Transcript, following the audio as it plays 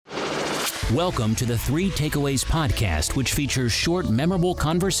Welcome to the Three Takeaways podcast, which features short, memorable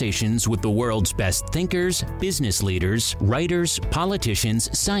conversations with the world's best thinkers, business leaders, writers, politicians,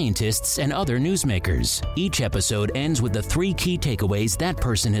 scientists, and other newsmakers. Each episode ends with the three key takeaways that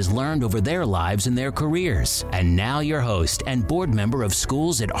person has learned over their lives and their careers. And now your host and board member of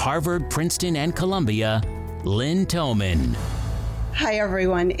schools at Harvard, Princeton, and Columbia, Lynn Thoman. Hi,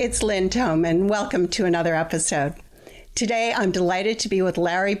 everyone. It's Lynn Thoman. Welcome to another episode. Today, I'm delighted to be with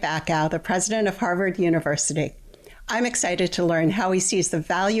Larry Bacow, the president of Harvard University. I'm excited to learn how he sees the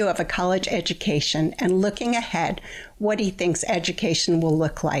value of a college education and, looking ahead, what he thinks education will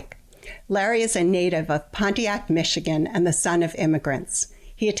look like. Larry is a native of Pontiac, Michigan, and the son of immigrants.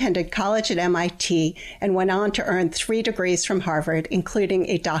 He attended college at MIT and went on to earn 3 degrees from Harvard, including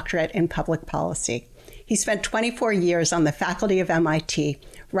a doctorate in public policy. He spent 24 years on the faculty of MIT,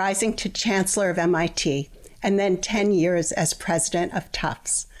 rising to chancellor of MIT, and then 10 years as president of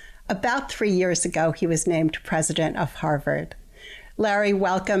Tufts. About 3 years ago, he was named president of Harvard. Larry,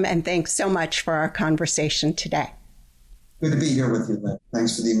 welcome, and thanks so much for our conversation today. Good to be here with you, Lynn.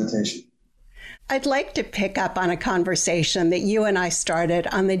 Thanks for the invitation. I'd like to pick up on a conversation that you and I started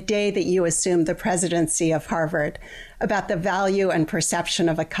on the day that you assumed the presidency of Harvard about the value and perception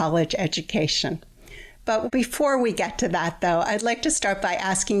of a college education. But before we get to that, though, I'd like to start by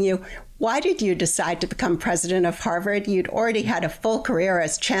asking you, why did you decide to become president of Harvard? You'd already had a full career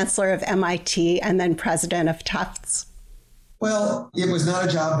as chancellor of MIT and then president of Tufts. Well, it was not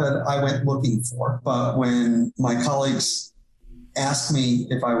a job that I went looking for, but when my colleagues asked me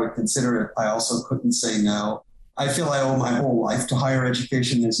if I would consider it, I also couldn't say no. I feel I owe my whole life to higher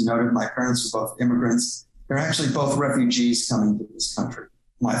education. As you noted, my parents were both immigrants. They're actually both refugees coming to this country.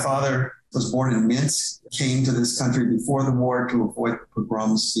 My father was born in Minsk, came to this country before the war to avoid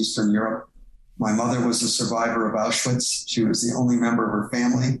pogroms in Eastern Europe. My mother was a survivor of Auschwitz. She was the only member of her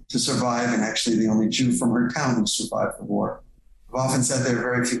family to survive and actually the only Jew from her town who survived the war. I've often said there are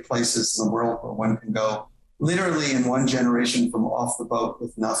very few places in the world where one can go literally in one generation from off the boat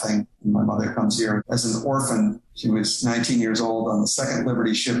with nothing. And my mother comes here as an orphan. She was 19 years old on the second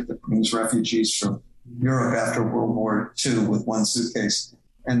Liberty ship that brings refugees from Europe after World War II with one suitcase.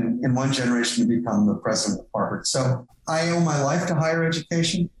 And in one generation to become the president of Harvard. So I owe my life to higher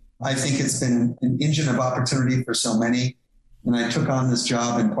education. I think it's been an engine of opportunity for so many. And I took on this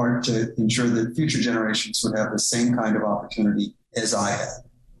job in part to ensure that future generations would have the same kind of opportunity as I had.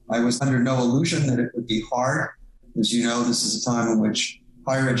 I was under no illusion that it would be hard. As you know, this is a time in which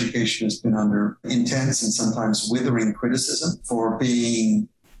higher education has been under intense and sometimes withering criticism for being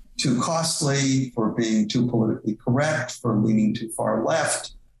too costly, for being too politically correct, for leaning too far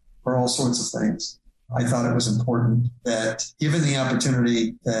left, for all sorts of things. I thought it was important that given the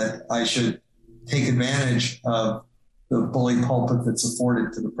opportunity that I should take advantage of the bully pulpit that's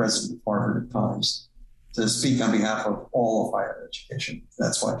afforded to the president of Harvard at times to speak on behalf of all of higher education.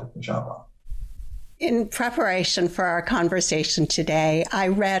 That's why I took the job on. In preparation for our conversation today, I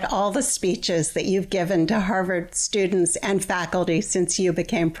read all the speeches that you've given to Harvard students and faculty since you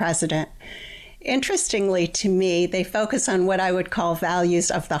became president. Interestingly to me, they focus on what I would call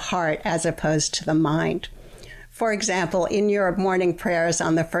values of the heart as opposed to the mind. For example, in your morning prayers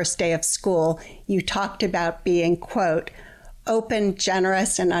on the first day of school, you talked about being, quote, open,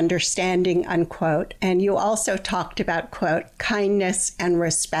 generous, and understanding, unquote. And you also talked about, quote, kindness and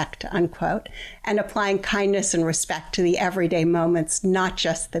respect, unquote, and applying kindness and respect to the everyday moments, not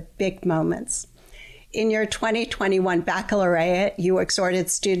just the big moments. In your 2021 baccalaureate, you exhorted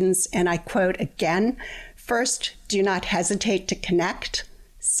students, and I quote again, first, do not hesitate to connect.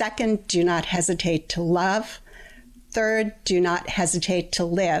 Second, do not hesitate to love. Third, do not hesitate to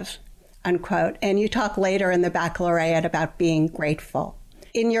live, unquote. And you talk later in the baccalaureate about being grateful.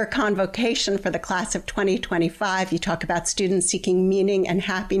 In your convocation for the class of 2025, you talk about students seeking meaning and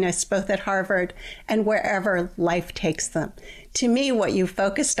happiness both at Harvard and wherever life takes them. To me, what you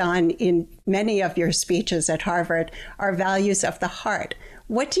focused on in many of your speeches at Harvard are values of the heart.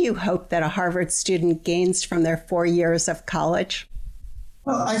 What do you hope that a Harvard student gains from their 4 years of college?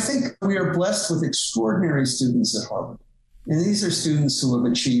 Well, I think we are blessed with extraordinary students at Harvard. And these are students who have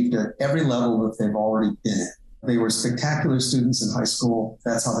achieved at every level that they've already been at. They were spectacular students in high school.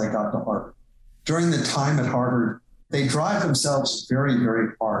 That's how they got to Harvard. During the time at Harvard, they drive themselves very, very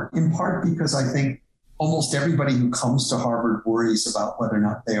hard, in part because I think almost everybody who comes to Harvard worries about whether or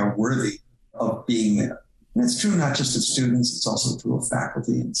not they are worthy of being there. And it's true not just of students, it's also true of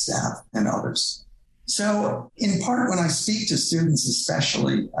faculty and staff and others. So in part, when I speak to students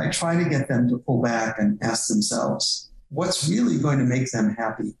especially, I try to get them to pull back and ask themselves, what's really going to make them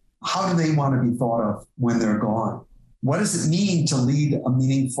happy? How do they want to be thought of when they're gone? What does it mean to lead a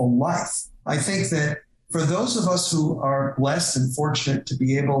meaningful life? I think that for those of us who are blessed and fortunate to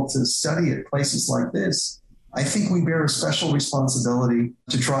be able to study at places like this, I think we bear a special responsibility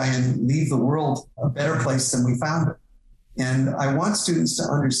to try and leave the world a better place than we found it. And I want students to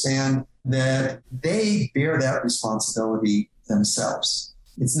understand that they bear that responsibility themselves.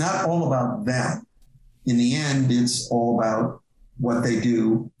 It's not all about them. In the end, it's all about what they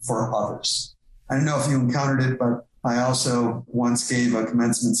do for others. I don't know if you encountered it, but I also once gave a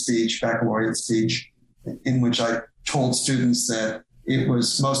commencement speech, baccalaureate speech, in which I told students that it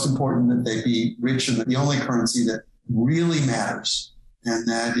was most important that they be rich in the only currency that really matters, and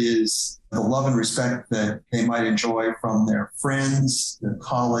that is the love and respect that they might enjoy from their friends, their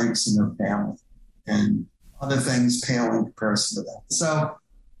colleagues, and their family. And other things pale in comparison to that. So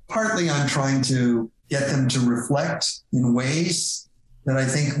partly I'm trying to get them to reflect in ways that I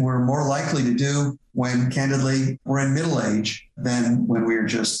think we're more likely to do when, candidly, we're in middle age than when we're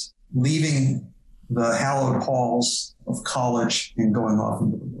just leaving the hallowed halls of college and going off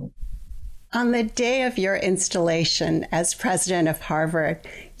into the world. On the day of your installation as president of Harvard,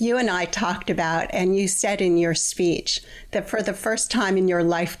 you and I talked about, and you said in your speech, that for the first time in your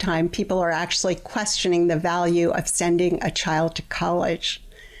lifetime, people are actually questioning the value of sending a child to college.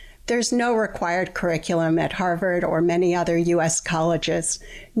 There's no required curriculum at Harvard or many other U.S. colleges,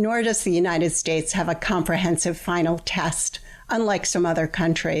 nor does the United States have a comprehensive final test, unlike some other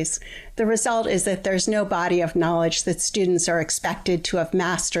countries. The result is that there's no body of knowledge that students are expected to have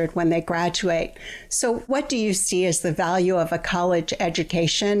mastered when they graduate. So what do you see as the value of a college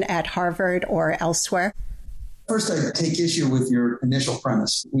education at Harvard or elsewhere? First, I take issue with your initial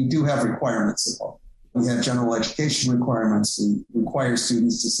premise. We do have requirements at Harvard. We have general education requirements. We require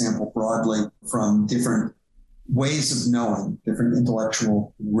students to sample broadly from different ways of knowing, different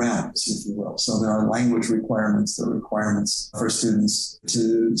intellectual realms, if you will. So there are language requirements, there are requirements for students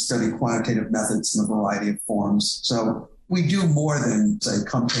to study quantitative methods in a variety of forms. So we do more than say,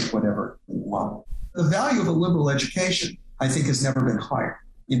 come take whatever you want. The value of a liberal education, I think, has never been higher,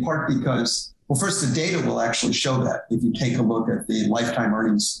 in part because, well, first, the data will actually show that. If you take a look at the lifetime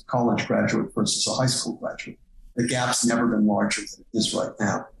earnings college graduate versus a high school graduate, the gap's never been larger than it is right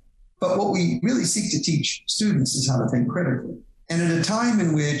now. But what we really seek to teach students is how to think critically. And at a time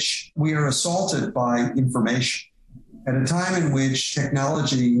in which we are assaulted by information, at a time in which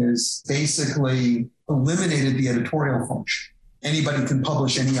technology has basically eliminated the editorial function, anybody can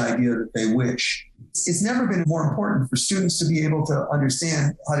publish any idea that they wish. It's never been more important for students to be able to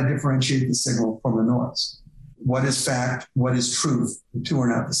understand how to differentiate the signal from the noise. What is fact? What is truth? The two are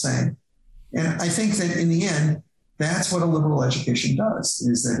not the same. And I think that in the end, that's what a liberal education does,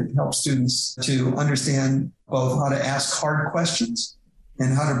 is that it helps students to understand both how to ask hard questions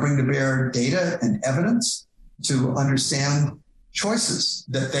and how to bring to bear data and evidence to understand choices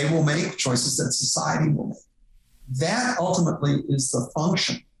that they will make, choices that society will make. That ultimately is the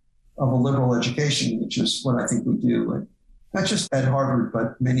function of a liberal education, which is what I think we do, and not just at Harvard,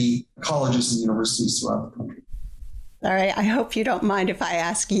 but many colleges and universities throughout the country. All right. I hope you don't mind if I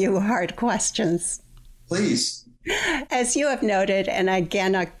ask you hard questions. Please. As you have noted, and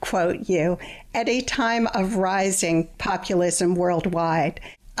again, I quote you, at a time of rising populism worldwide,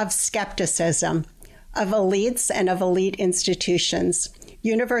 of skepticism, of elites and of elite institutions,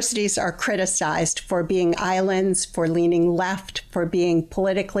 universities are criticized for being islands, for leaning left, for being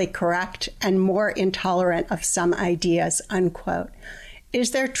politically correct, and more intolerant of some ideas, unquote. Is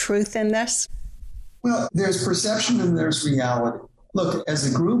there truth in this? Well, there's perception and there's reality. Look, as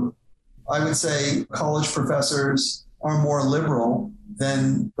a group, I would say college professors are more liberal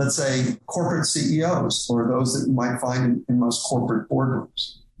than, let's say, corporate CEOs or those that you might find in most corporate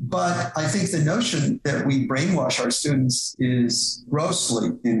boardrooms. But I think the notion that we brainwash our students is grossly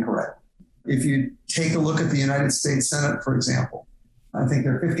incorrect. If you take a look at the United States Senate, for example, I think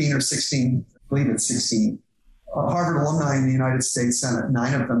there are 15 or 16, I believe it's 16, Harvard alumni in the United States Senate.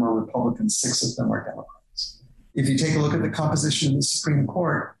 9 of them are Republicans, 6 of them are Democrats. If you take a look at the composition of the Supreme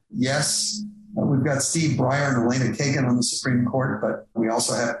Court, yes, we've got Steve Breyer and Elena Kagan on the Supreme Court, but we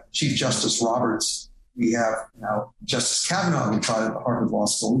also have Chief Justice Roberts. We have now Justice Kavanaugh, who taught at the Harvard Law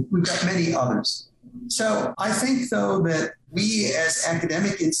School. We've got many others. So I think, though, that we as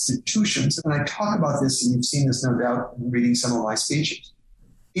academic institutions, and I talk about this, and you've seen this, no doubt, in reading some of my speeches,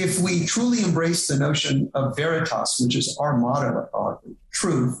 if we truly embrace the notion of veritas, which is our motto at Harvard,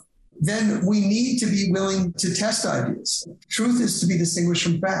 truth, then we need to be willing to test ideas. Truth is to be distinguished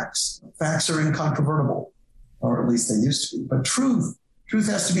from facts. Facts are incontrovertible, or at least they used to be. But truth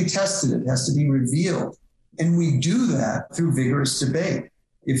has to be tested. It has to be revealed. And we do that through vigorous debate.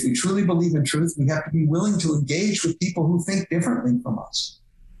 If we truly believe in truth, we have to be willing to engage with people who think differently from us.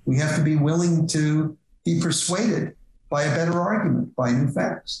 We have to be willing to be persuaded by a better argument, by new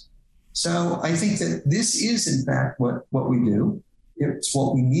facts. So I think that this is, in fact, what we do. It's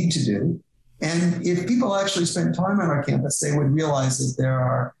what we need to do. And if people actually spend time on our campus, they would realize that there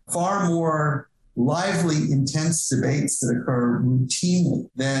are far more lively, intense debates that occur routinely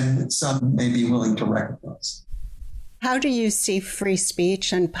than some may be willing to recognize. How do you see free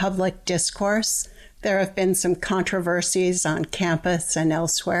speech and public discourse? There have been some controversies on campus and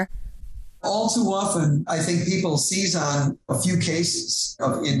elsewhere. All too often, I think people seize on a few cases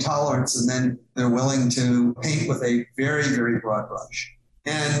of intolerance and then they're willing to paint with a very, very broad brush.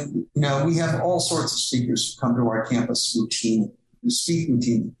 And, we have all sorts of speakers who come to our campus routinely, who speak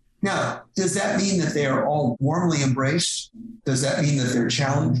routinely. Now, does that mean that they are all warmly embraced? Does that mean that they're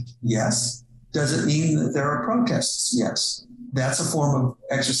challenged? Yes. Does it mean that there are protests? Yes. That's a form of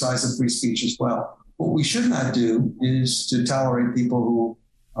exercise of free speech as well. What we should not do is to tolerate people who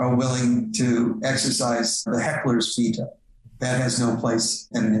are willing to exercise the heckler's veto. That has no place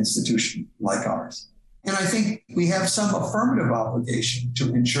in an institution like ours. And I think we have some affirmative obligation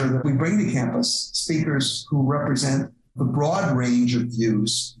to ensure that we bring to campus speakers who represent the broad range of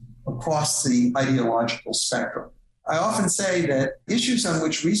views across the ideological spectrum. I often say that issues on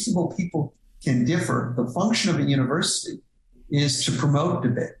which reasonable people can differ, the function of a university is to promote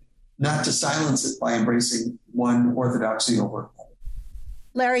debate, not to silence it by embracing one orthodoxy over another.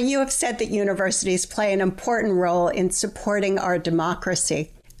 Larry, you have said that universities play an important role in supporting our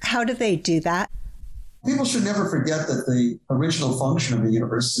democracy. How do they do that? People should never forget that the original function of a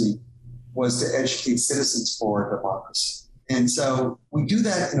university was to educate citizens for democracy. And so we do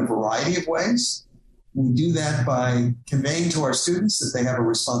that in a variety of ways. We do that by conveying to our students that they have a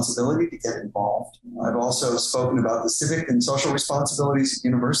responsibility to get involved. I've also spoken about the civic and social responsibilities of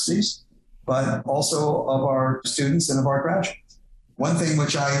universities, but also of our students and of our graduates. One thing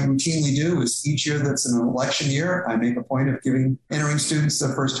which I routinely do is each year that's an election year, I make a point of giving entering students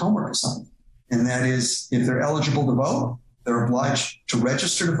their first homework assignment. And that is, if they're eligible to vote, they're obliged to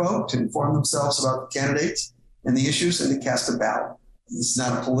register to vote, to inform themselves about the candidates and the issues, and to cast a ballot. It's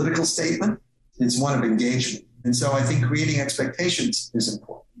not a political statement. It's one of engagement. And so I think creating expectations is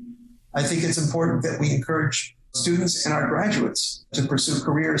important. I think it's important that we encourage students and our graduates to pursue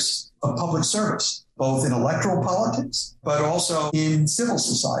careers of public service, both in electoral politics, but also in civil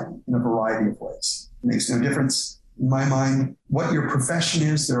society in a variety of ways. It makes no difference, in my mind, what your profession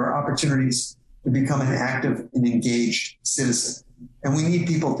is. There are opportunities to become an active and engaged citizen. And we need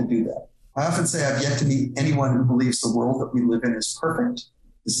people to do that. I often say I've yet to meet anyone who believes the world that we live in is perfect.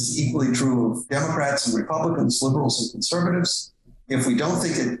 This is equally true of Democrats and Republicans, liberals and conservatives. If we don't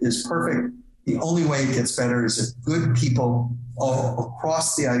think it is perfect, the only way it gets better is if good people all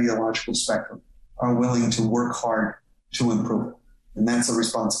across the ideological spectrum are willing to work hard to improve it. And that's a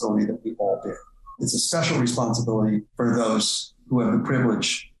responsibility that we all bear. It's a special responsibility for those who have the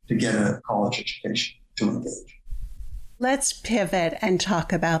privilege to get a college education to engage. Let's pivot and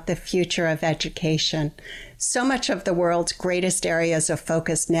talk about the future of education. So much of the world's greatest areas of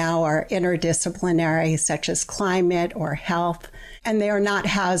focus now are interdisciplinary, such as climate or health, and they are not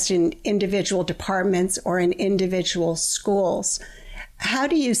housed in individual departments or in individual schools. How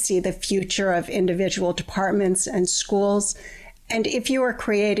do you see the future of individual departments and schools? And if you were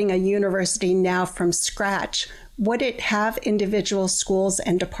creating a university now from scratch, would it have individual schools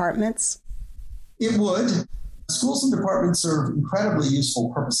and departments? It would. Schools and departments serve incredibly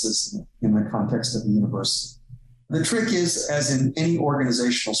useful purposes in the context of a university. The trick is, as in any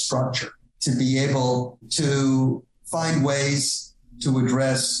organizational structure, to be able to find ways to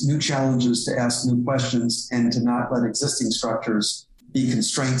address new challenges, to ask new questions, and to not let existing structures be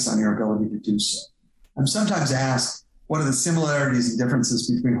constraints on your ability to do so. I'm sometimes asked, what are the similarities and differences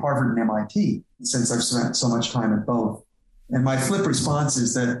between Harvard and MIT, since I've spent so much time at both? And my flip response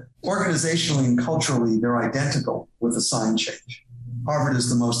is that organizationally and culturally, they're identical with a sign change. Harvard is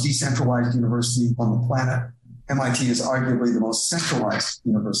the most decentralized university on the planet. MIT is arguably the most centralized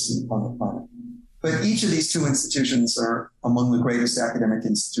university on the planet. But each of these two institutions are among the greatest academic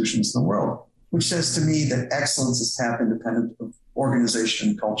institutions in the world, which says to me that excellence is path independent of organization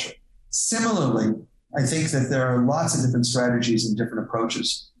and culture. Similarly, I think that there are lots of different strategies and different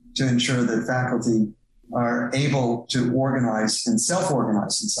approaches to ensure that faculty are able to organize and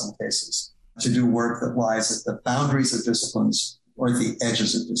self-organize in some cases to do work that lies at the boundaries of disciplines or at the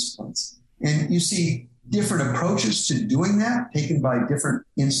edges of disciplines. And you see different approaches to doing that taken by different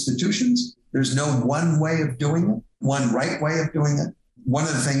institutions. There's no one way of doing it, one right way of doing it. One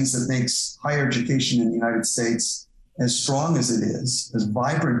of the things that makes higher education in the United States as strong as it is, as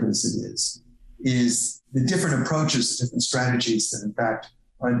vibrant as it is the different approaches, different strategies that in fact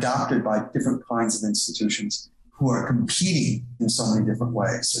are adopted by different kinds of institutions who are competing in so many different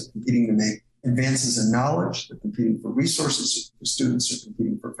ways. They're competing to make advances in knowledge, they're competing for resources for students, they're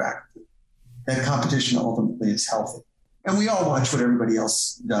competing for faculty. That competition ultimately is healthy. And we all watch what everybody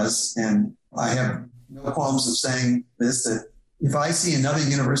else does. And I have no qualms of saying this, that if I see another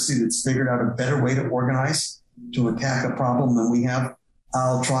university that's figured out a better way to organize to attack a problem than we have,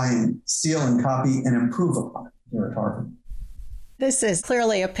 I'll try and steal and copy and improve upon it here at Harvard. This is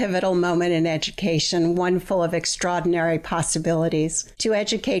clearly a pivotal moment in education, one full of extraordinary possibilities to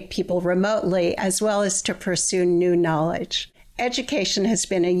educate people remotely as well as to pursue new knowledge. Education has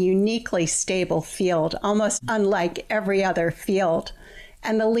been a uniquely stable field, almost unlike every other field,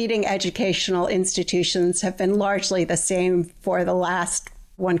 and the leading educational institutions have been largely the same for the last,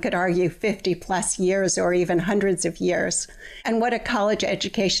 one could argue, 50 plus years or even hundreds of years. And what a college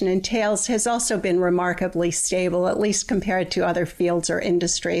education entails has also been remarkably stable, at least compared to other fields or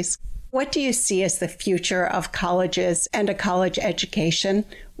industries. What do you see as the future of colleges and a college education?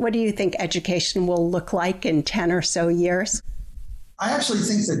 What do you think education will look like in 10 or so years? I actually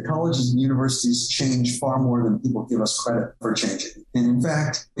think that colleges and universities change far more than people give us credit for changing. And in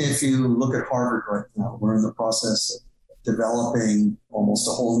fact, if you look at Harvard right now, we're in the process of developing almost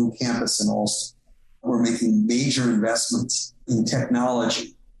a whole new campus in Allston. We're making major investments in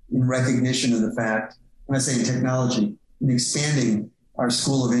technology in recognition of the fact, when I say in technology, in expanding our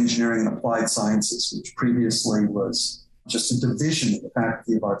School of Engineering and Applied Sciences, which previously was just a division of the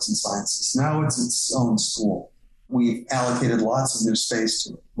Faculty of Arts and Sciences. Now it's its own school. We've allocated lots of new space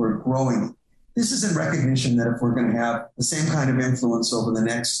to it. We're growing it. This is in recognition that if we're going to have the same kind of influence over the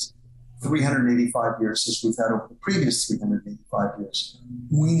next 385 years as we've had over the previous 385 years,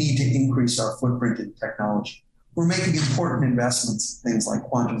 we need to increase our footprint in technology. We're making important investments in things like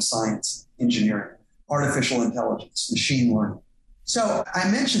quantum science, engineering, artificial intelligence, machine learning. So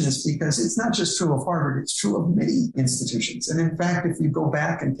I mention this because it's not just true of Harvard, it's true of many institutions. And in fact, if you go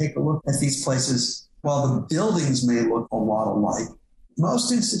back and take a look at these places, while the buildings may look a lot alike,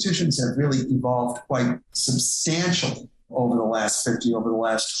 most institutions have really evolved quite substantially over the last 50, over the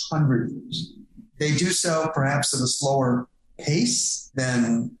last 100 years. They do so perhaps at a slower pace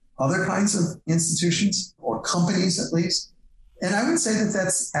than other kinds of institutions or companies at least. And I would say that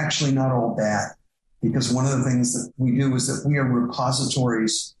that's actually not all bad, because one of the things that we do is that we are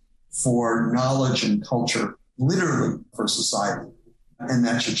repositories for knowledge and culture, literally for society, and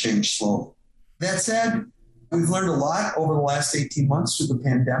that should change slowly. That said, we've learned a lot over the last 18 months through the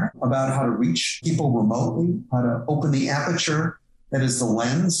pandemic about how to reach people remotely, how to open the aperture that is the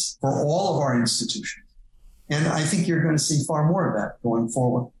lens for all of our institutions. And I think you're going to see far more of that going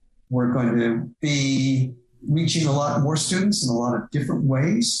forward. We're going to be reaching a lot more students in a lot of different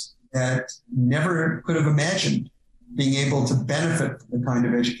ways that never could have imagined being able to benefit from the kind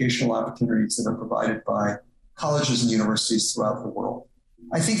of educational opportunities that are provided by colleges and universities throughout the world.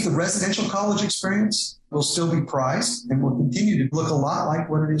 I think the residential college experience will still be prized and will continue to look a lot like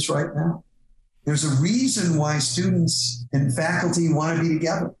what it is right now. There's a reason why students and faculty want to be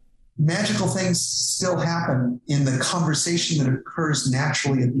together. Magical things still happen in the conversation that occurs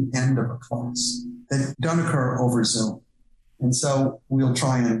naturally at the end of a class that don't occur over Zoom. And so we'll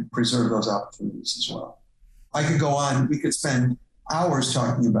try and preserve those opportunities as well. I could go on. We could spend hours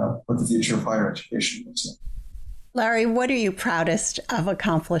talking about what the future of higher education looks like. Larry, what are you proudest of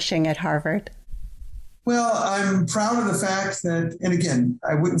accomplishing at Harvard? Well, I'm proud of the fact that, and again,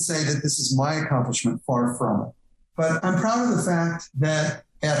 I wouldn't say that this is my accomplishment, far from it, but I'm proud of the fact that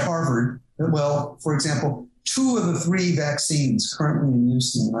at Harvard, well, for example, 2 of the 3 vaccines currently in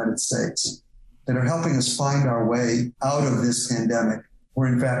use in the United States that are helping us find our way out of this pandemic were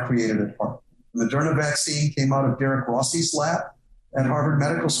in fact created at Harvard. The Moderna vaccine came out of Derek Rossi's lab at Harvard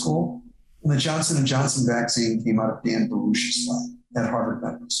Medical School, and the Johnson & Johnson vaccine came out of Dan Baruch's lab at Harvard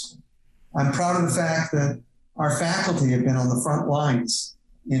Medical School. I'm proud of the fact that our faculty have been on the front lines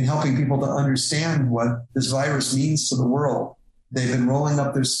in helping people to understand what this virus means to the world. They've been rolling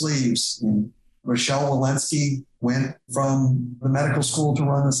up their sleeves. And Rochelle Walensky went from the medical school to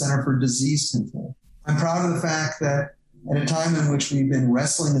run the Center for Disease Control. I'm proud of the fact that at a time in which we've been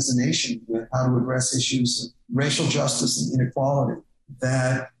wrestling as a nation with how to address issues of racial justice and inequality,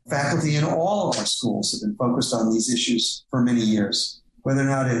 that faculty in all of our schools have been focused on these issues for many years, whether or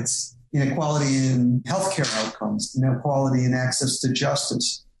not it's inequality in healthcare outcomes, inequality in access to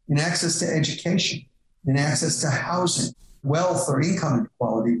justice, in access to education, in access to housing, wealth or income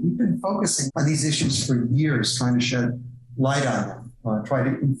inequality. We've been focusing on these issues for years, trying to shed light on them, try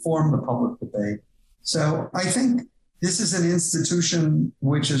to inform the public debate. So I think this is an institution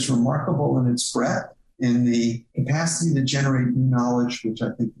which is remarkable in its breadth. in the capacity to generate new knowledge, which I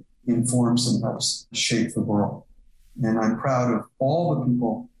think informs and helps shape the world. And I'm proud of all the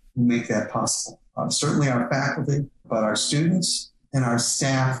people who make that possible. Certainly our faculty, but our students and our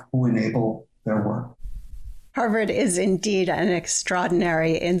staff who enable their work. Harvard is indeed an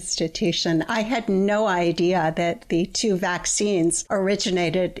extraordinary institution. I had no idea that the 2 vaccines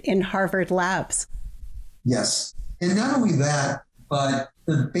originated in Harvard labs. Yes. And not only that, but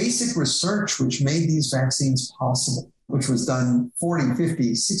the basic research which made these vaccines possible, which was done 40,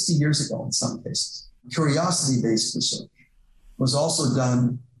 50, 60 years ago in some cases, curiosity-based research, was also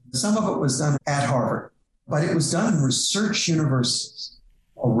done. Some of it was done at Harvard, but it was done in research universities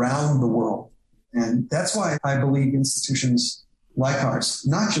around the world. And that's why I believe institutions like ours,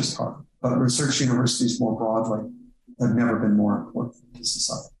 not just Harvard, but research universities more broadly, have never been more important to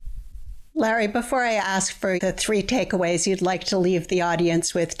society. Larry, before I ask for the 3 takeaways you'd like to leave the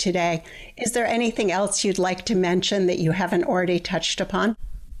audience with today, is there anything else you'd like to mention that you haven't already touched upon?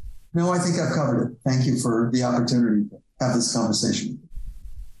 No, I think I've covered it. Thank you for the opportunity to have this conversation.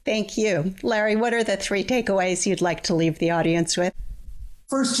 Thank you. Larry, what are the 3 takeaways you'd like to leave the audience with?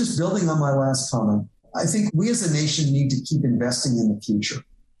 First, just building on my last comment, I think we as a nation need to keep investing in the future.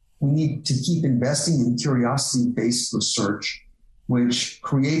 We need to keep investing in curiosity-based research, which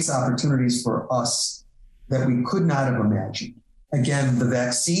creates opportunities for us that we could not have imagined. Again, the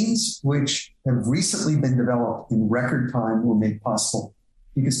vaccines, which have recently been developed in record time, were made possible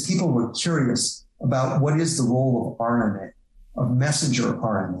because people were curious about what is the role of RNA, of messenger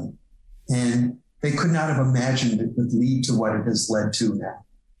RNA. And they could not have imagined it would lead to what it has led to now.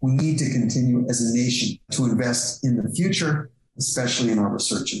 We need to continue as a nation to invest in the future, especially in our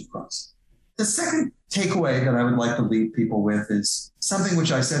research enterprise. The second takeaway that I would like to leave people with is something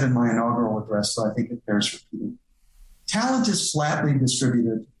which I said in my inaugural address, but I think it bears repeating. Talent is flatly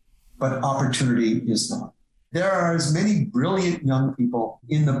distributed, but opportunity is not. There are as many brilliant young people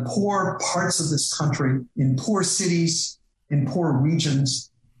in the poor parts of this country, in poor cities, in poor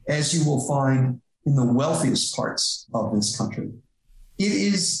regions, as you will find in the wealthiest parts of this country. It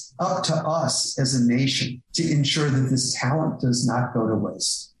is up to us as a nation to ensure that this talent does not go to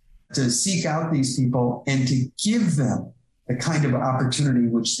waste, to seek out these people and to give them the kind of opportunity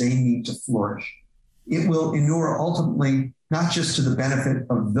which they need to flourish. It will inure ultimately not just to the benefit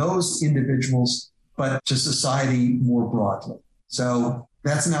of those individuals, but to society more broadly. So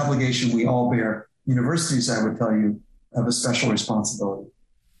that's an obligation we all bear. Universities, I would tell you, have a special responsibility.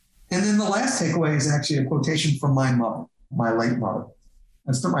 And then the last takeaway is actually a quotation from my mother, my late mother.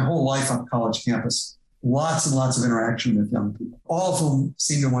 I spent my whole life on college campus, lots and lots of interaction with young people, all of whom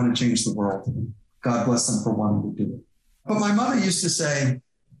seem to want to change the world. God bless them for wanting to do it. But my mother used to say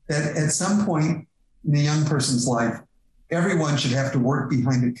that at some point in a young person's life, everyone should have to work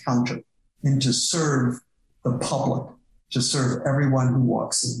behind a counter and to serve the public, to serve everyone who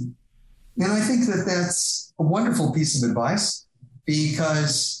walks in. And I think that that's a wonderful piece of advice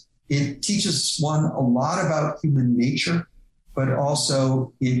because it teaches one a lot about human nature, but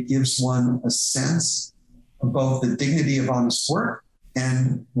also it gives one a sense of both the dignity of honest work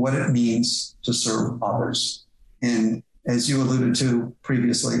and what it means to serve others. And as you alluded to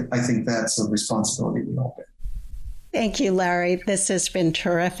previously, I think that's a responsibility we all bear. Thank you, Larry. This has been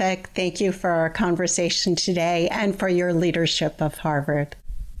terrific. Thank you for our conversation today and for your leadership of Harvard.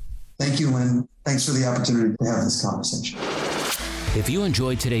 Thank you, Lynn. Thanks for the opportunity to have this conversation. If you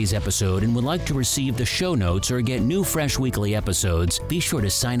enjoyed today's episode and would like to receive the show notes or get new fresh weekly episodes, be sure to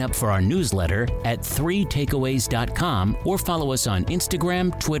sign up for our newsletter at 3takeaways.com or follow us on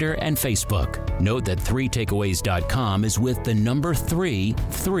Instagram, Twitter, and Facebook. Note that 3takeaways.com is with the number 3.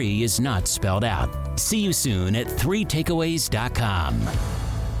 3 is not spelled out. See you soon at 3takeaways.com.